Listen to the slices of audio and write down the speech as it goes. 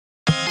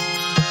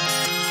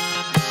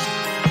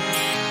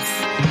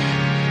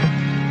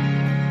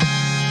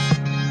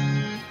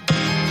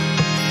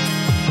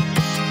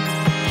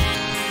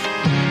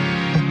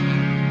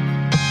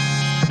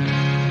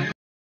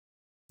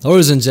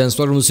Ladies and gents,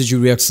 welcome to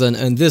CG Reaction,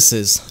 and this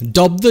is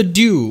Dub the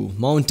Dew,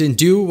 Mountain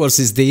Dew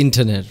versus the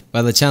Internet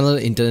by the channel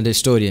Internet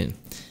Historian.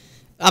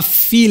 I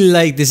feel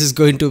like this is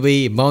going to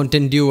be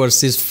Mountain Dew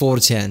versus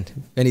 4chan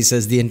when he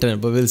says the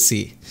Internet, but we'll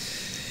see.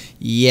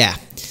 Yeah.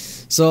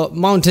 So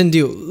Mountain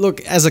Dew,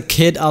 look, as a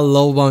kid I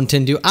love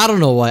Mountain Dew. I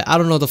don't know why. I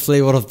don't know the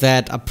flavor of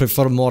that. I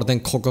prefer more than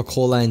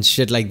Coca-Cola and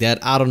shit like that.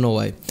 I don't know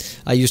why.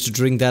 I used to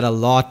drink that a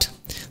lot.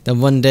 Then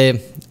one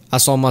day I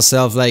saw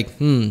myself like,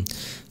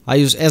 I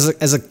used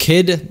as a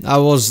kid I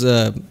was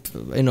more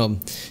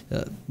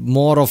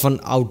of an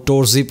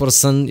outdoorsy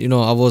person.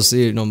 I was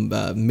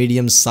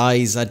medium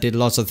size. I did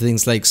lots of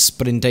things like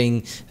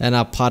sprinting, and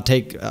I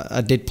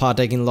did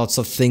partake in lots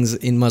of things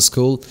in my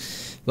school.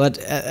 But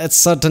at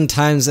certain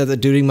times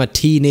during my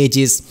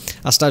teenagers,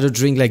 I started to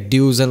drink like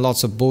dews and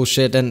lots of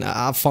bullshit, and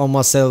I found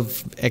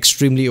myself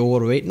extremely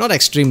overweight. Not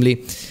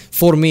extremely,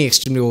 for me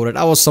extremely overweight.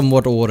 I was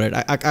somewhat overweight.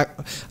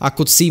 I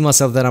could see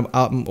myself that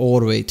I'm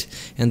overweight,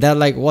 and they're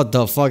like, what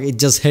the fuck, it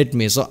just hit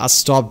me. So I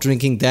stopped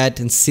drinking that,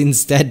 and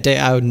since that day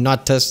I have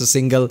not touched a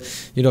single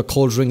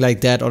cold drink like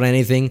that or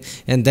anything.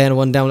 And then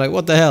one day I'm like,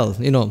 what the hell,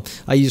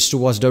 I used to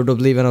watch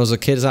WWE when I was a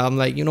kid, so I'm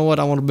like, you know what,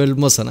 I want to build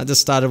muscle. I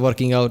just started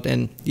working out,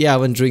 and yeah, I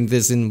haven't drink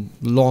this in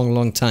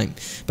long time.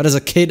 But as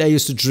a kid I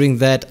used to drink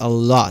that a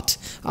lot.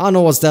 I don't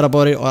know what's that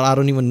about it, or I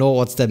don't even know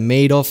what's that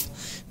made of.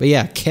 But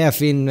yeah,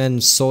 caffeine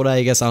and soda,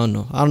 I guess. I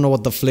don't know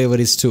what the flavor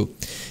is too.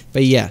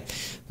 But yeah,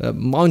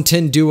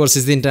 Mountain Dew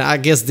versus the Internet. I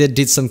guess they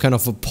did some kind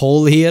of a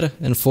poll here,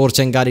 and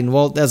 4chan got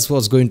involved. That's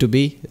what's going to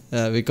be,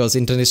 because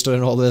Internet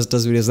Historian always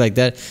does videos like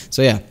that.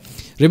 So yeah,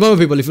 remember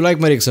people, if you like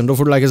my reaction, don't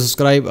forget to like and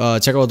subscribe.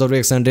 Check out the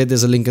reaction.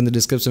 There's a link in the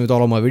description with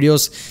all of my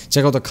videos.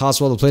 Check out the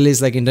Castwall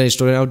playlist, like Internet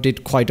Historian. I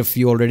did quite a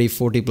few already,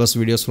 40 plus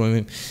videos from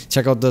him.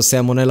 Check out the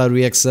Salmonella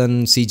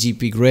reaction,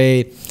 CGP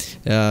Grey.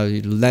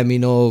 Let me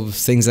know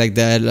things like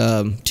that.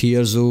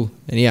 Tier Zoo,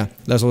 and yeah,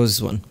 that's what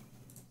this one.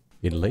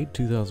 In late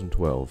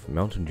 2012,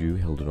 Mountain Dew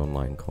held an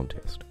online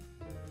contest.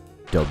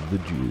 Dub the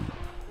Dew.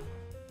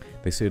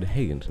 They said,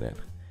 hey Internet,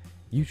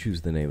 you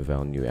choose the name of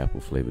our new apple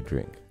flavored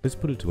drink. Let's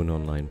put it to an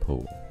online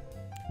poll.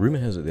 Rumor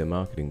has it their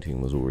marketing team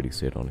was already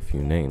set on a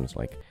few names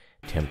like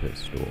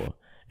Tempest or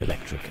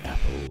Electric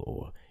Apple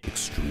or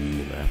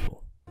Extreme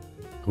Apple.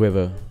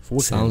 However,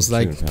 4chan sounds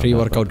like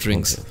pre-workout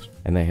drinks,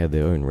 and they had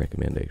their own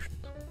recommendations.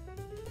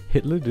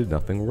 Hitler Did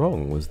Nothing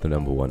Wrong was the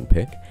 #1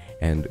 pick,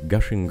 and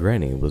Gushing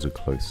Granny was a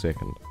close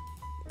second.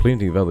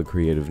 Plenty of other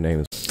creative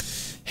names.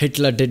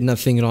 Hitler did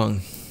nothing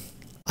wrong.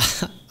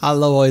 I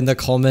love how in the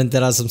comment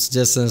there are some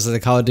suggestions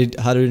like how did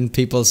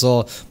people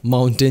saw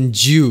Mountain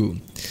Dew,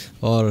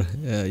 or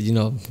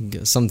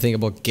something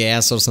about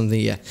gas or something.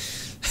 Yeah.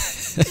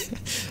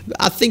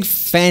 I think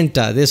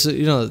Fanta,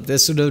 they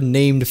should have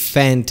named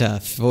Fanta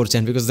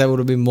 4chan, because that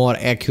would be more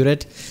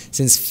accurate,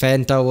 since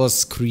Fanta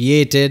was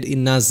created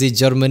in Nazi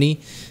Germany,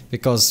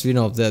 because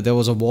there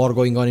was a war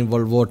going on in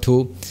World War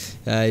II.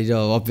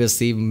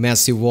 Obviously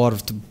massive war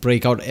to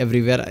break out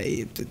everywhere.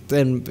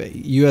 Then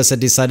US had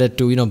decided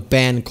to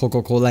ban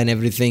Coca-Cola and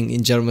everything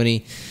in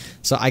Germany.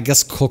 So I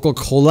guess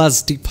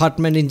Coca-Cola's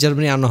department in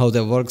Germany, I don't know how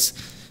that works.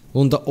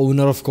 The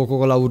owner of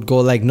Coca-Cola would go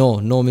like no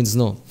means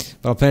no.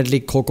 But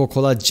apparently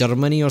Coca-Cola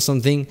Germany or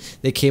something,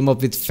 they came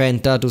up with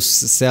Fanta to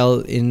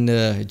sell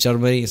in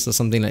Germany, so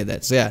something like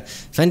that. So yeah,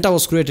 Fanta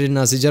was created in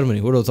Nazi Germany.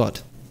 Who would have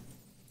thought?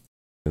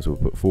 Were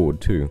put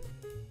forward too.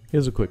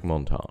 Here's a quick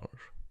montage.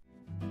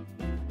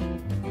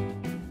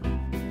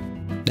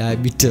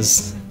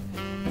 Diabetes,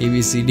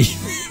 ABCD.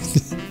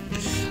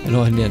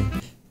 No, and then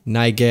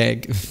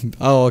 9gag.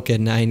 Oh, okay,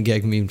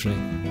 9gag meme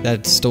train.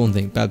 That stone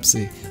thing,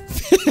 Pepsi.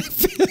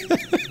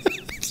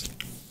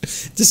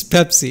 Just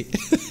Pepsi.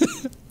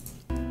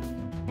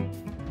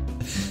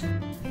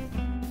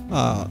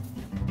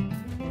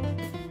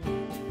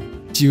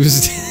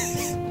 Tuesday.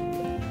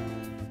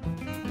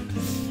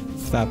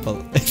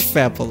 Fapple.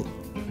 Fapple.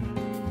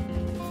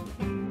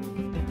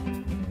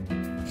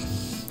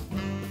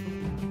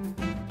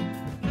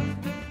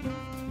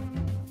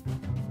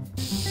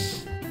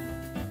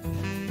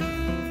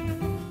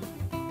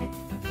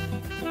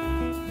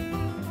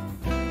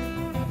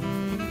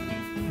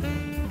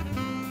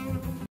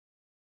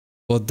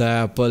 What the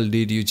apple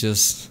did you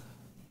just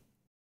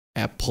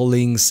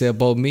appling say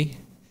about me?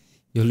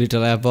 You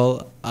little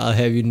apple, I'll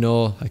have you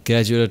know, I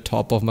graduated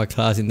top of my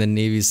class in the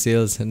Navy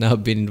SEALs, and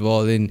I've been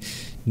involved in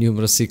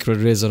numerous secret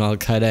raids on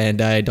Al-Qaeda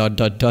and I ...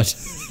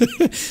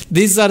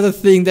 These are the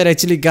things that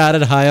actually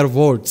garnered higher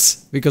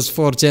votes, because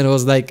 4chan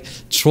was like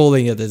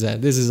trolling at the time.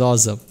 This is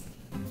awesome.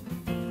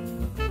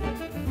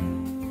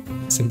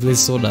 Simply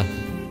soda.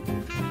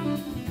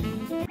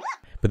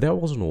 But that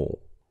wasn't all.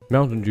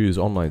 Mountain Dew's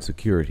online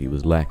security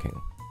was lacking.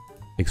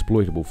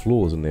 Exploitable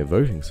flaws in their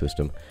voting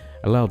system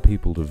allowed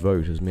people to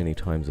vote as many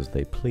times as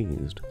they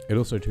pleased. It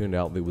also turned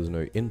out there was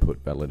no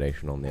input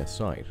validation on their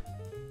site.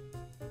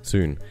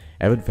 Soon,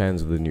 avid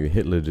fans of the new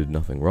Hitler Did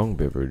Nothing Wrong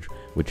beverage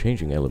were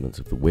changing elements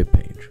of the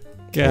webpage.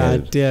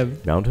 God damn.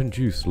 Mountain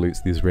Dew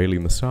salutes the Israeli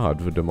Mossad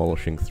for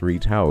demolishing 3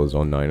 towers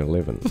on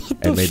 9/11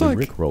 and made the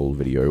Rickroll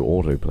video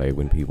autoplay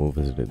when people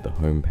visited the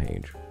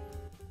homepage.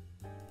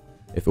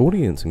 If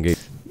audience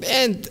engagement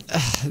And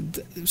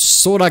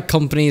soda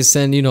companies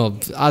and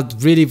are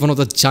really one of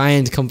the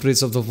giant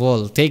companies of the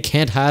world. They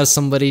can't hire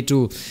somebody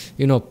to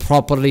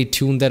properly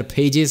tune their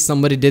pages.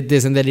 Somebody did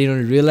this and they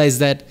didn't realize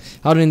that.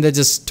 How didn't they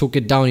just took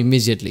it down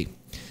immediately?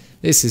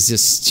 This is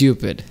just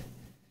stupid.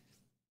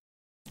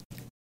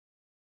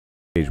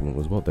 engagement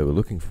was what they were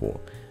looking for,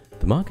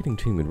 the marketing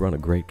team had run a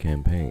great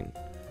campaign.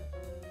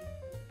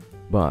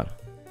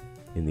 But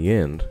in the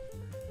end,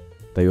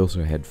 they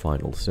also had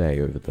final say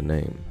over the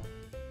name.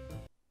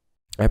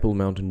 Apple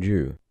Mountain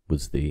Dew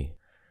was the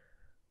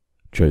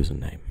chosen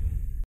name.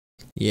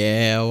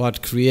 Yeah,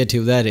 what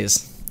creative that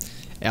is.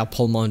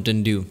 Apple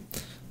Mountain Dew.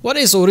 What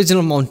is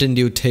original Mountain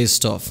Dew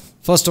taste of?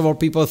 First of all,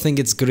 people think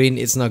it's green.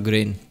 It's not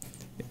green.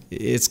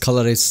 Its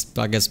color is,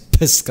 I guess,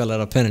 piss color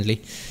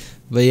apparently.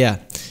 But yeah,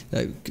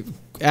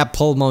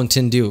 Apple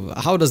Mountain Dew.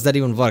 How does that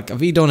even work?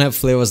 We don't have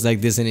flavors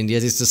like this in India.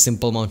 It's just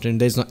simple Mountain.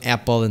 There's no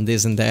apple and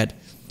this and that.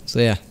 So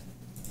yeah.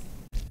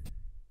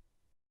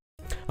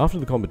 After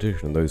the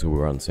competition, those who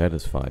were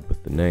unsatisfied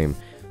with the name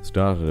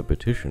started a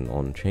petition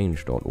on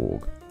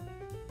change.org.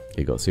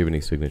 It got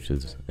 70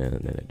 signatures and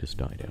then it just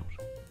died out.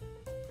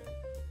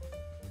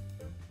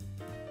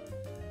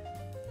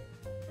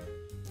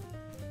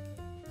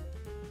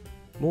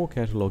 More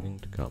cataloguing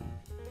to come.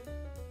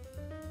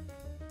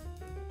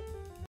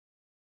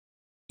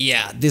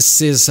 Yeah,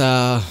 this is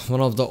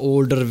one of the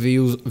older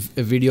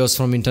videos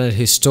from Internet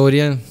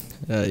Historian.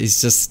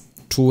 It's just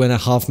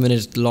 2.5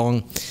 minutes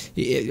long.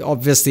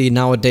 Obviously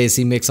nowadays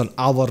he makes an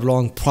hour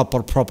long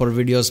proper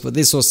videos, but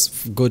this was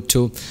good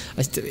too.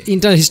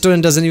 Internet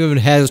Historian doesn't even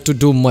have to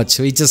do much.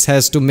 He just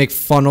has to make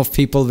fun of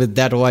people with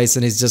that voice,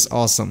 and it's just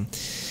awesome.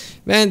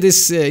 Man,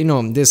 this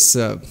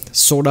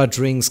soda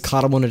drinks,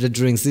 carbonated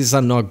drinks, these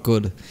are not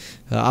good.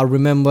 I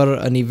remember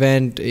an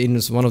event in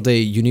one of the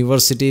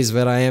universities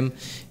where I am.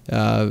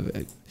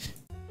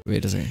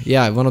 Wait a second.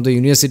 Yeah, one of the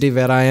university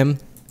where I am.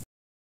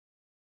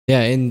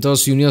 Yeah, in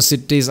those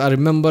universities, I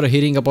remember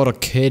hearing about a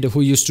kid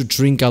who used to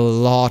drink a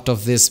lot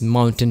of this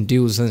Mountain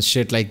Dews and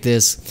shit like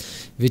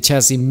this, which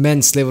has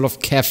immense level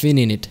of caffeine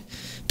in it.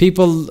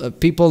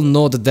 People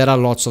know that there are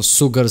lots of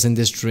sugars in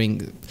this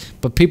drink,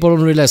 but people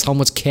don't realize how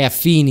much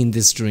caffeine in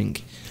this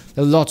drink.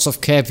 There are lots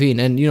of caffeine,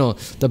 and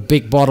the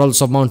big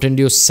bottles of Mountain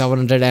Dew,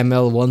 700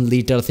 ml, 1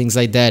 liter, things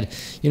like that.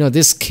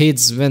 These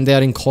kids, when they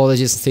are in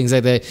colleges, things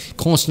like that,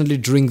 constantly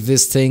drink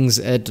these things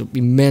at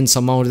immense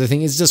amount. They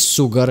think it's just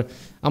sugar.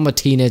 I'm a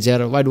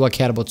teenager, why do I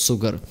care about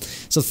sugar?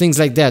 So things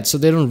like that. So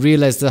they don't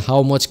realize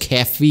how much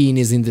caffeine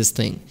is in this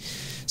thing.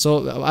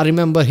 So I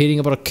remember hearing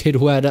about a kid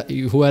who had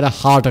a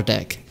heart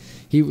attack.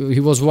 He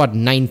was what,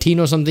 19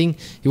 or something.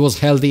 He was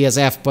healthy as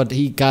F, but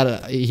he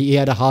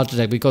had a heart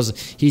attack because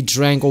he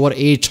drank over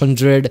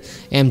 800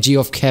 mg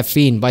of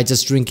caffeine by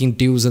just drinking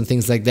dews and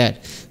things like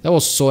that. That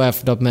was so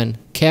effed up, man.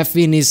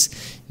 Caffeine is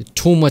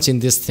too much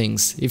in these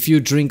things. If you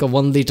drink a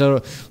 1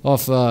 liter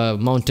of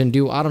Mountain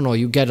Dew, I don't know,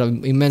 you get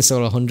an immense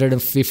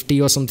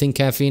 150 or something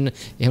caffeine,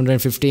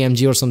 150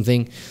 mg or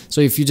something. So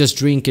if you just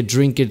drink it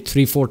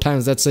 3-4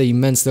 times, that's an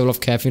immense level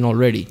of caffeine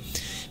already.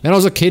 When I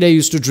was a kid, I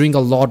used to drink a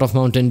lot of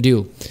Mountain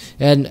Dew,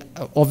 and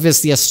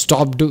obviously I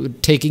stopped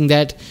taking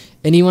that.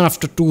 And even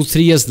after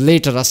 2-3 years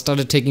later, I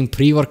started taking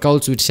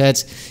pre-workouts, which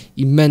has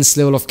immense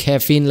level of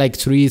caffeine, like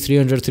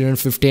 300-350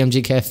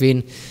 mg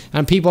caffeine.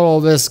 And people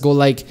always go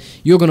like,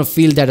 you're gonna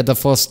feel that at the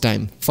first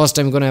time. First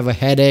time you're gonna have a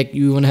headache.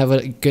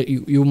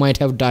 You might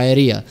have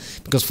diarrhea,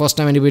 because first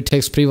time anybody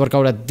takes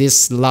pre-workout at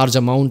this large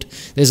amount,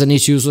 there's an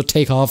issue. So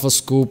take half a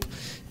scoop.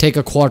 Take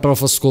a quarter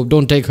of a scoop,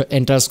 don't take an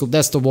entire scoop.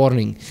 That's the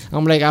warning.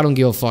 I'm like, I don't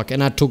give a fuck.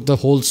 And I took the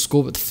whole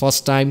scoop the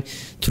first time,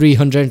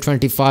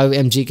 325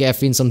 mg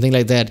caffeine, something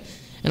like that.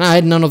 And I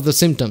had none of the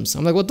symptoms.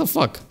 I'm like, what the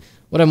fuck?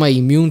 What, am I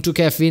immune to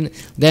caffeine?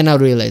 Then I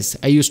realized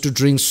I used to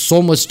drink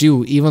so much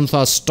dew, even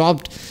though I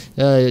stopped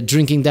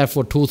drinking that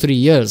for 2-3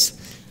 years.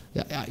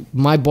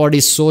 My body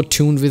is so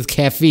tuned with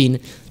caffeine,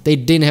 they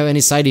didn't have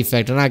any side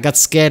effect. And I got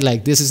scared,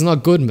 like, this is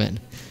not good, man.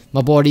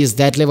 My body is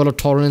that level of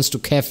tolerance to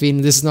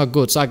caffeine. This is not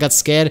good. So I got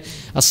scared.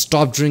 I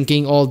stopped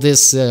drinking all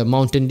this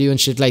Mountain Dew and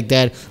shit like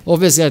that.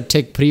 Obviously, I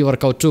take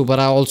pre-workout too, but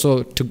I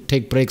also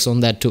take breaks on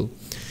that too.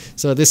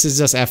 So this is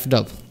just effed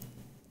up.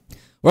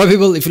 Alright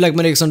people, if you like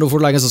my reaction, do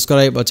like and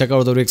subscribe. Check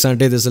out the reaction.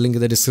 There's a link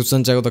in the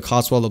description. Check out the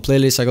cards for the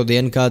playlist. Check out the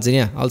end cards. And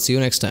yeah, I'll see you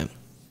next time.